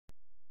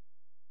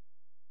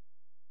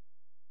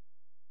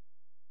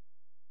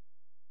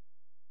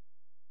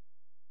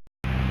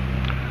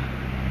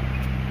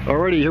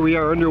Alrighty, here we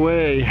are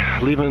underway,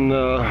 leaving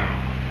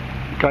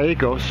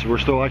Caicos. We're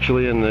still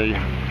actually in the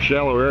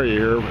shallow area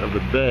here of the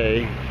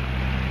bay.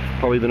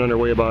 Probably been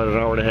underway about an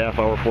hour and a half,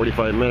 hour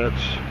 45 minutes.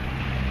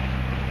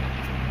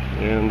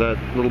 And that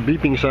little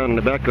beeping sound in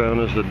the background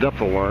is the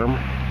depth alarm,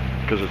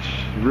 because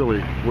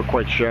we're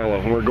quite shallow.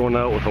 And we're going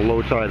out with a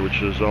low tide,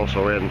 which is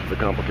also adding to the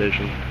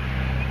complication.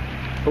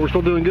 But we're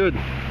still doing good.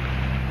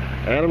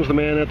 Adam's the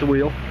man at the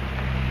wheel.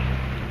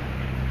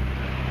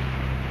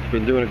 He's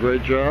been doing a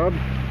great job.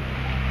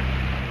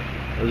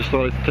 I just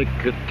thought I'd take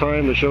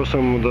time to show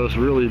some of this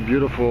really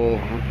beautiful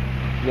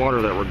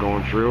water that we're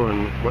going through,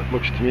 and what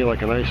looks to me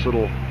like a nice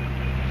little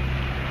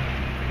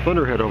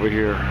thunderhead over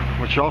here,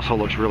 which also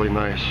looks really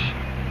nice.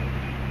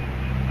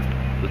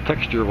 The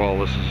texture of all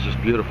this is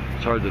just beautiful.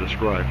 It's hard to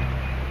describe.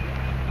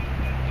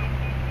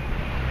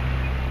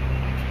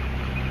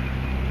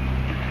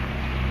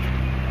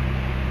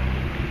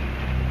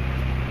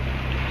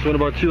 So in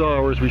about 2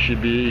 hours we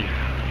should be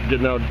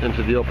getting out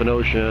into the open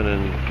ocean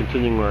and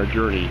continuing our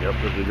journey up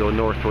as we go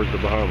north towards the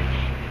Bahamas.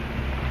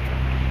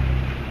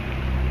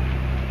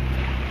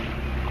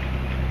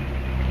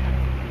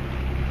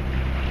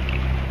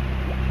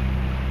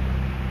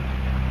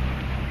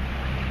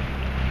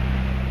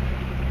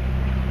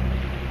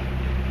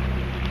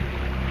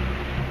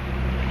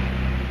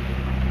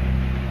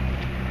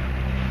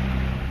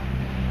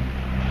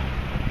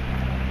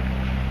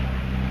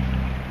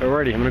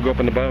 Alrighty, I'm going to go up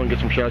in the bow and get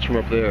some shots from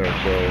up there.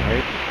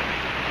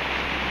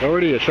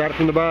 Alrighty, a shot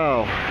from the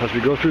bow as we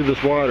go through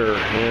this water,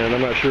 and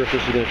I'm not sure if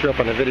this is going to show up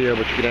on the video,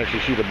 but you can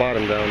actually see the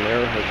bottom down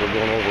there as we're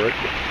going over it.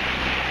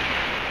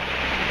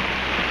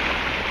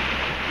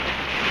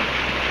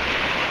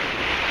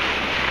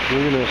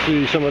 We're going to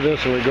see some of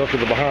this when we go to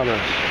the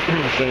Bahamas.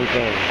 Same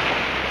thing.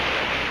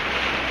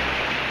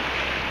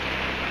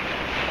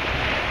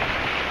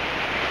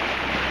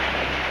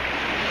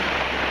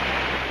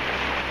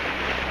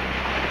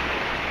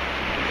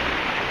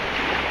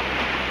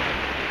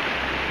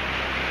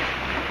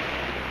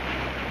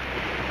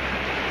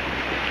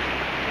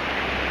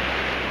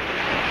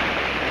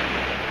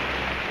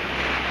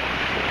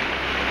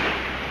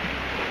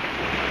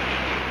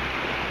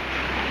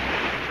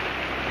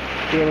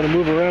 I'm going to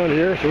move around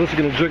here, so this is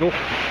going to jiggle.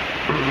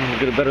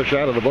 Get a better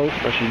shot of the boat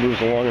as she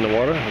moves along in the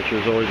water, which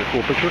is always a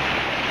cool picture.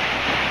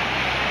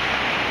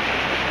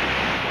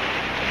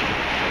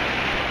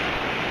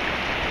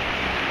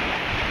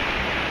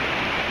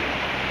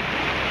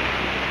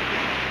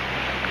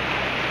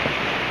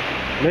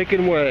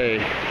 Making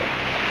way.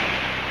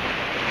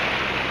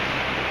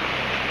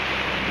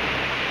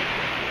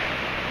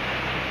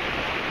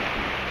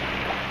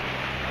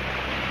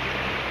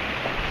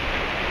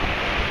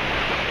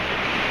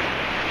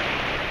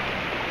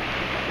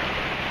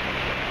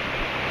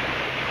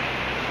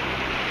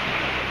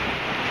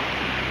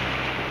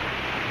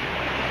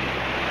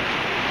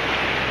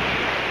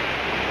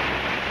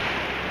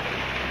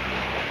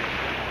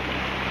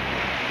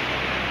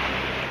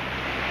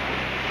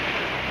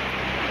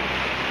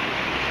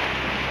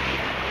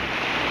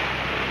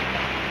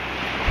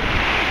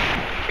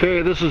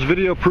 Okay, this is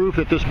video proof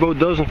that this boat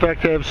does in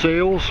fact have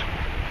sails,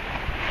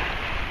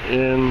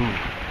 and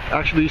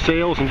actually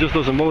sails and just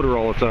doesn't motor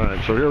all the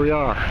time. So here we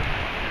are.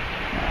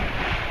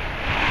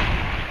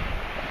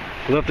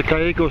 We left the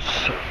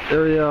Caicos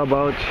area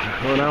about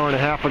an hour and a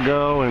half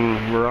ago,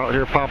 and we're out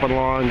here popping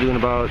along doing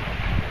about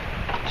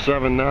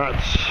 7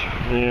 knots,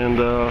 and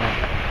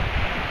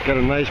got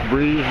a nice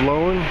breeze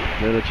blowing,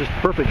 and it's just a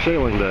perfect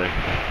sailing day.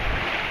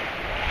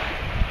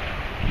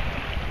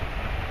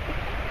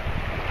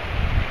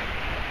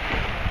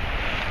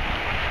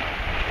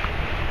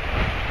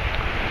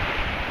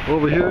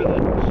 Over here,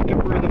 the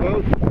skipper of the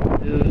boat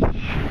is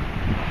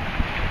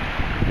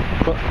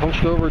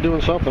hunched over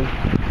doing something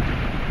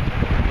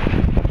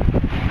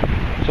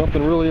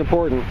really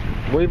important.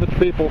 Wave at the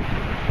people.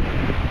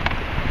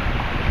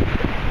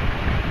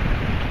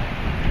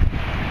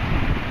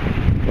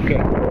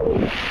 Okay.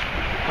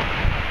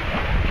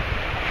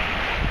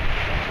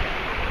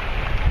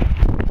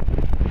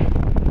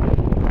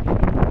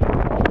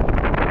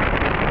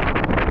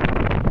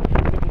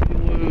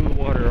 Blue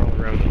water all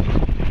around us.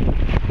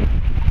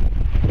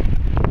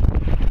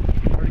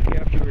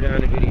 Down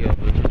the video,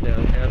 but it's just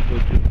down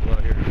absolute beautiful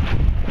out here.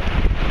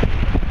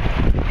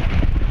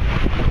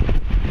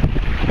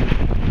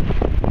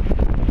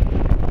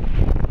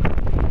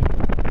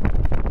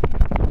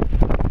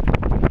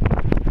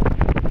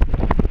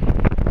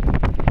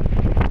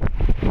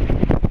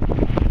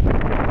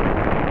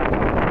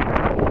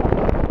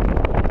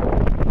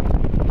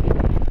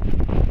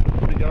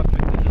 The big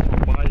object that just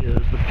went by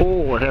is the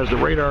pole that has the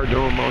radar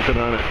dome mounted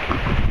on it.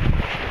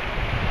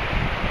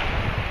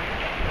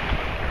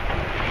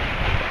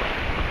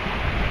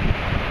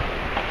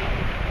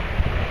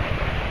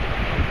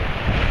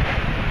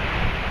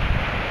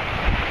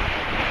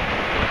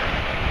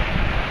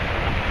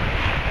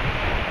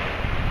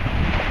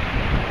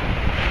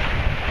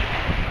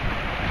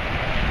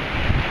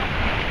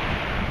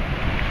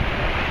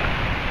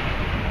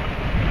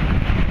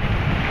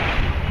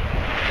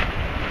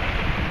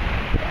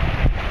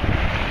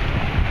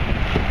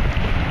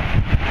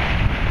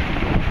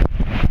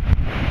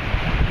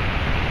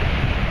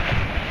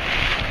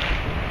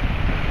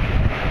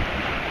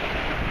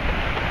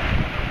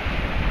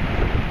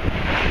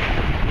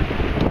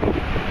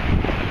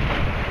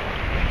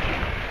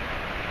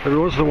 every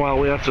once in a while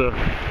we have to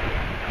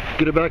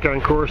get it back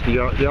on course. The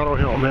auto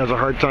helm has a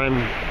hard time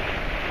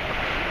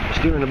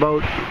steering the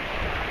boat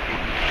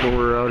when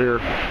we're out here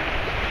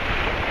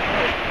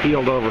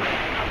heeled over.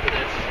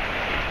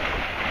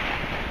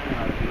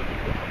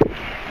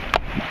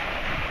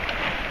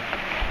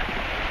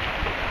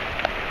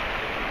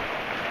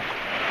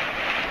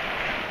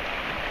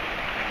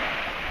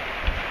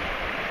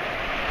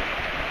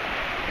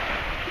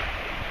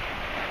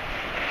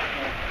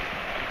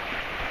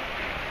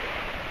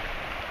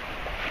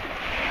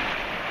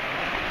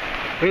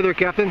 Hey there,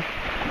 Captain.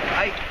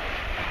 Hi.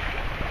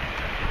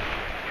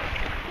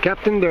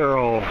 Captain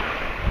Darrell.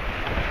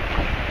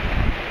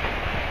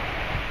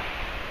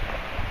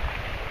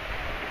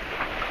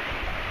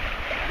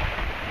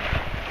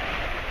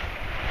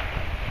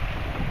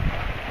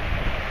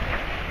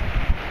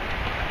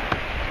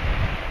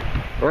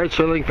 Alright,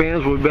 sailing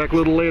fans, we'll be back a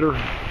little later.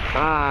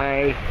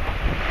 Bye.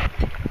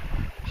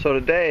 So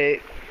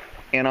today,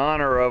 in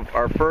honor of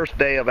our first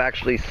day of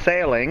actually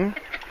sailing,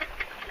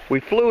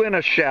 we flew in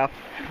a chef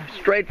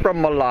straight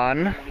from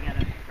Milan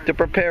to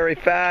prepare a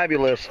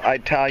fabulous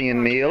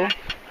Italian meal,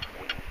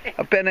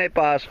 a penne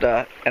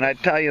pasta, and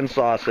Italian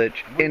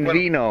sausage in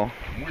vino.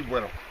 Muy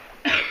bueno.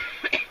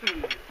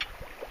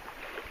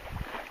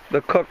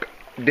 The cook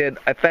did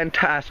a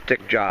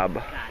fantastic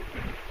job.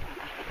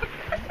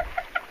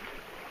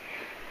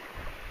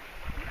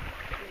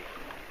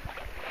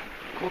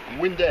 Cook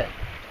win day.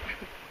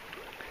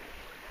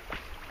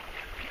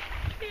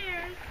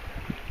 Cheers.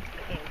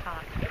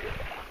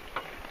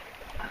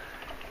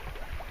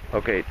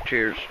 Okay,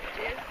 cheers.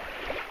 Cheers.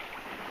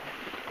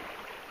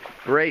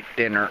 Great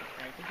dinner.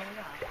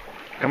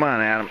 Come on,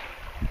 Adam.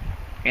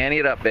 Annie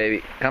it up,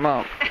 baby. Come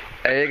on.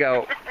 There you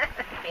go.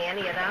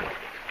 Annie it up.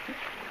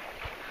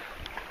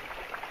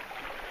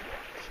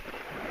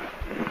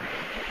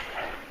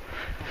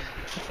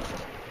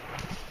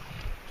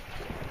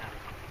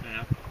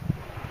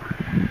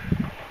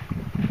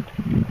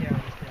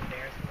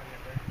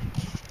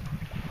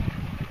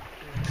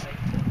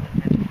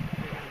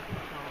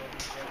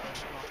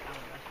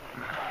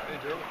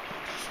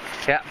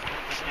 Yeah.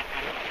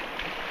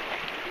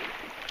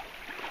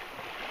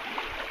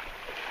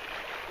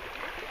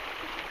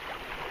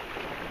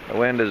 The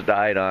wind has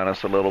died on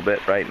us a little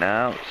bit right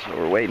now, so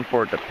we're waiting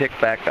for it to pick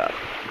back up.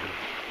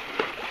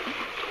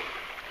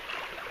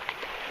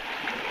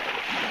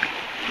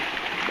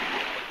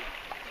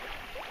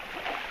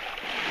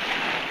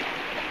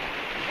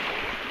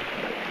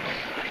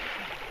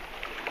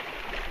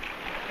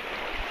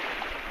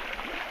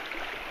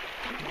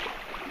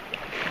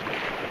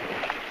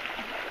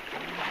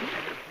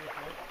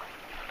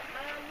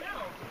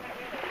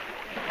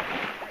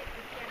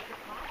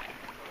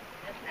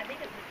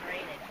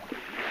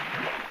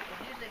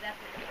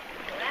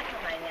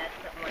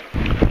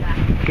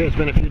 Okay, it's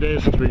been a few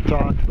days since we've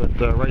talked, but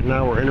right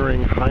now we're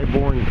entering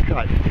Highborn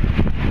Cut.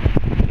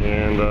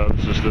 And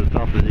this is the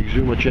top of the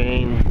Exuma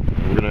chain.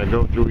 We're going to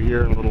go through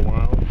here in a little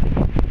while.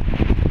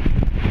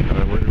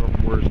 We're going to go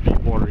from where it's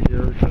deep water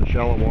here to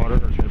shallow water.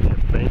 There's going to be a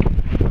bank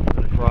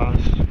going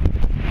across.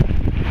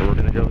 And we're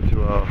going to go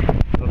to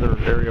another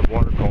area of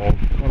water called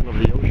Tongue of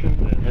the Ocean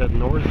and head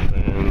north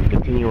and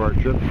continue our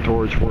trip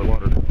towards Fort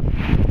Lauderdale.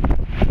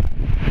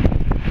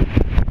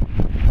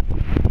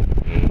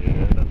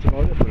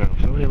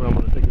 Anyway, I'm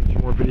going to take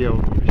some more video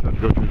when we start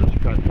to go through this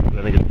cut, because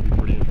I think it's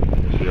pretty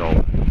interesting to see all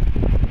that.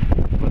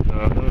 But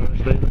another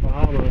nice day in the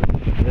Bahamas.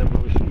 We haven't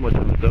really seen much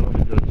of it though,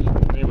 because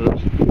the name of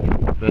this has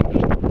been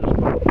just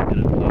about to get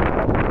it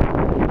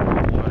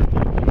sorry,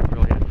 we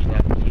really haven't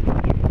stopped to see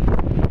much.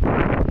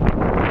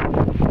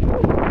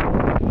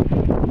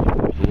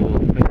 There's a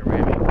little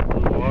panoramic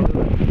blue water.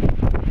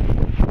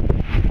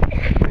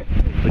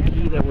 The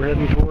key that we're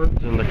heading towards,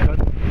 and the cut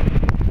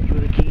through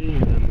the key,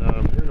 and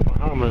here in the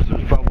Bahamas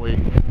there's probably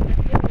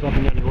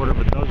something on the order of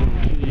a dozen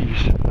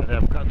keys that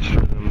have cuts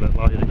through them that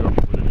allow you to go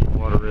from where the deep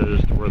water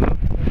is to where the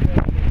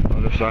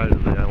other side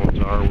of the islands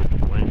are, where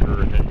people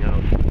anchor and hang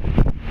out.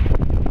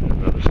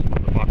 And this is one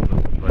of the popular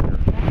ones right here.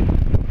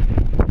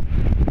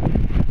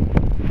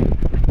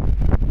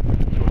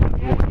 So we're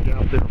going to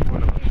out there in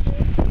front of us,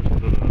 just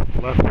to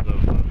the left of the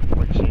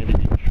white sandy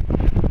beach.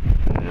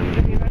 And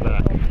we'll be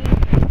back.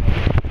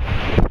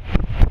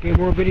 Okay,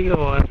 more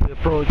video as we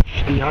approach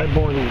the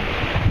Highborn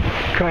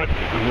Cut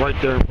right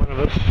there in front of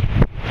us.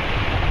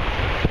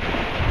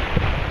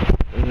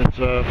 And it's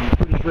a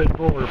pretty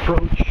straightforward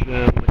approach,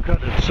 and the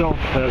cut itself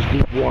has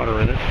deep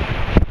water in it.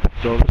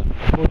 So this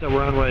boat that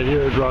we're on right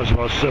here draws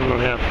about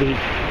 7.5 feet,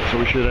 so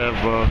we should have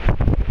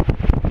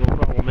no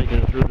problem making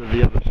it through to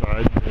the other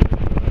side. And,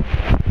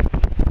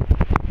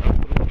 that's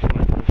what it looks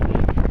like.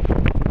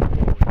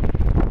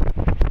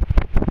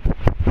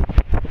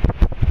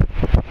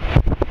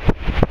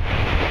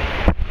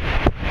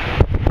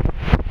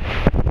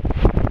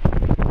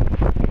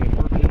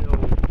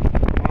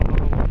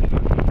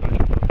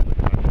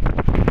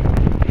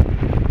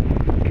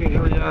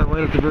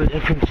 Right at the very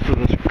entrance to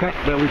this cut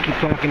that we keep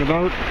talking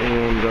about,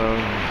 and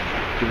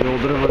give you a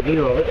little bit of a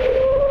view of it.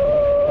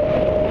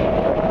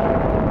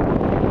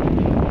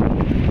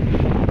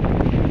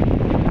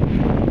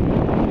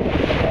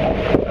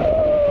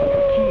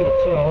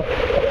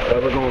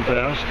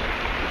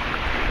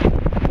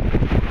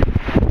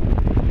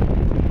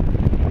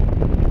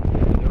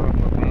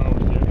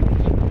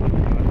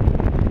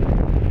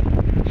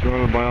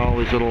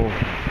 these little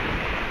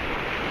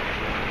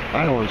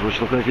islands, which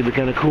look like it'd be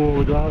kind of cool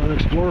to go out and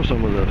explore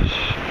some of this.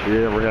 If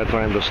you ever had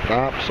time to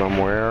stop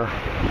somewhere.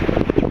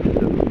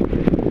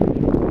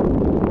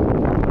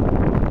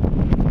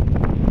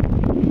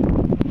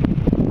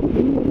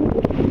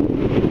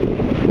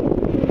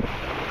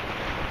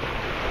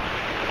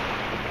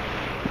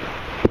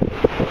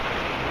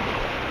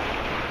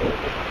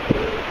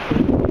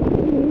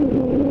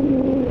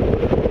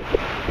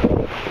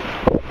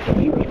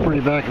 It's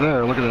pretty back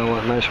there. Look at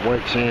that nice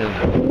white sand.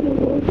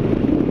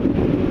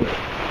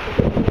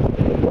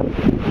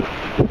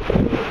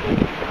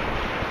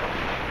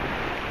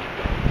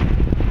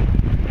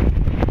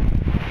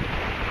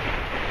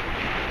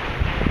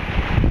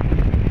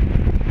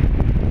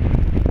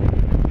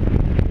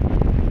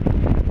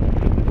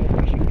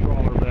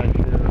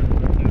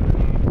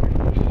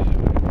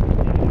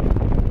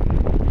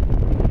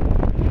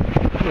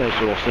 Nice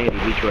little sandy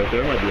beach right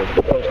there. Might be a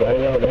good place to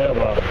hang out and have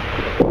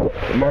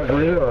a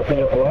margarita or a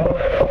pina colada.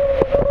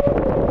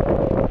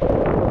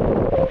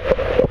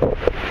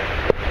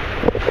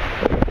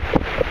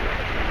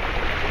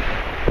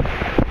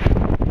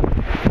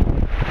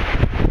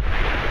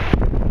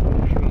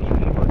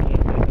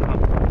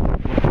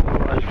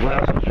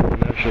 Glasses, you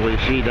can actually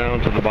see down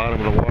to the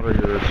bottom of the water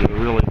here. It's a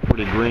really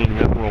pretty green,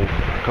 emerald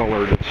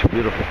colored. It's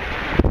beautiful.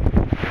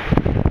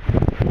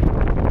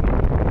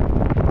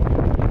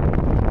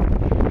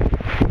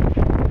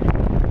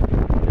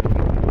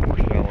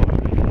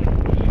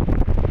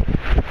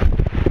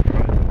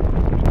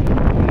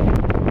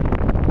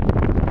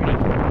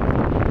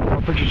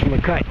 Pictures from the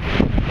cut.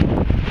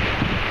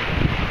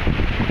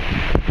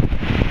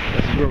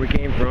 This is where we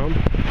came from.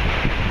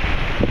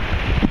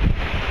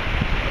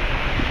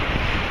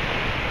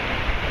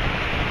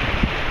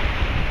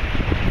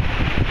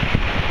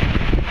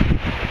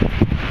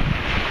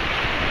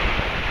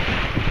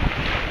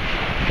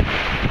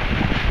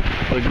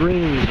 The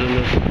greens in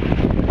this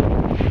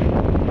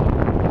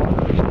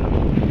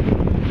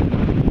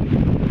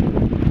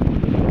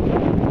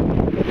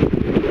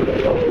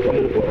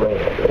beautiful road.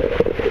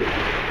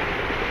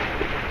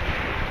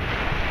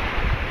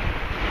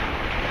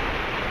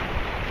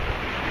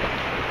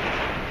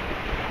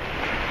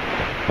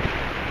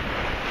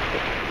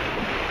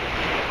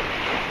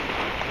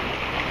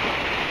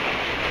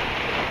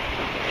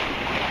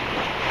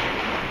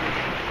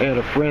 I had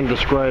a friend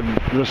describe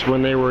this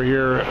when they were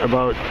here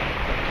about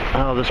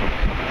how this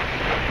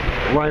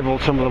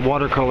rivaled some of the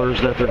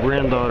watercolors that their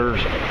granddaughters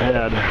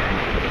had,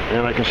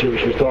 and I can see what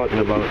she's talking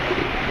about.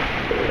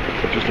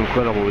 It's just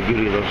incredible, the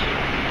beauty of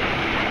this.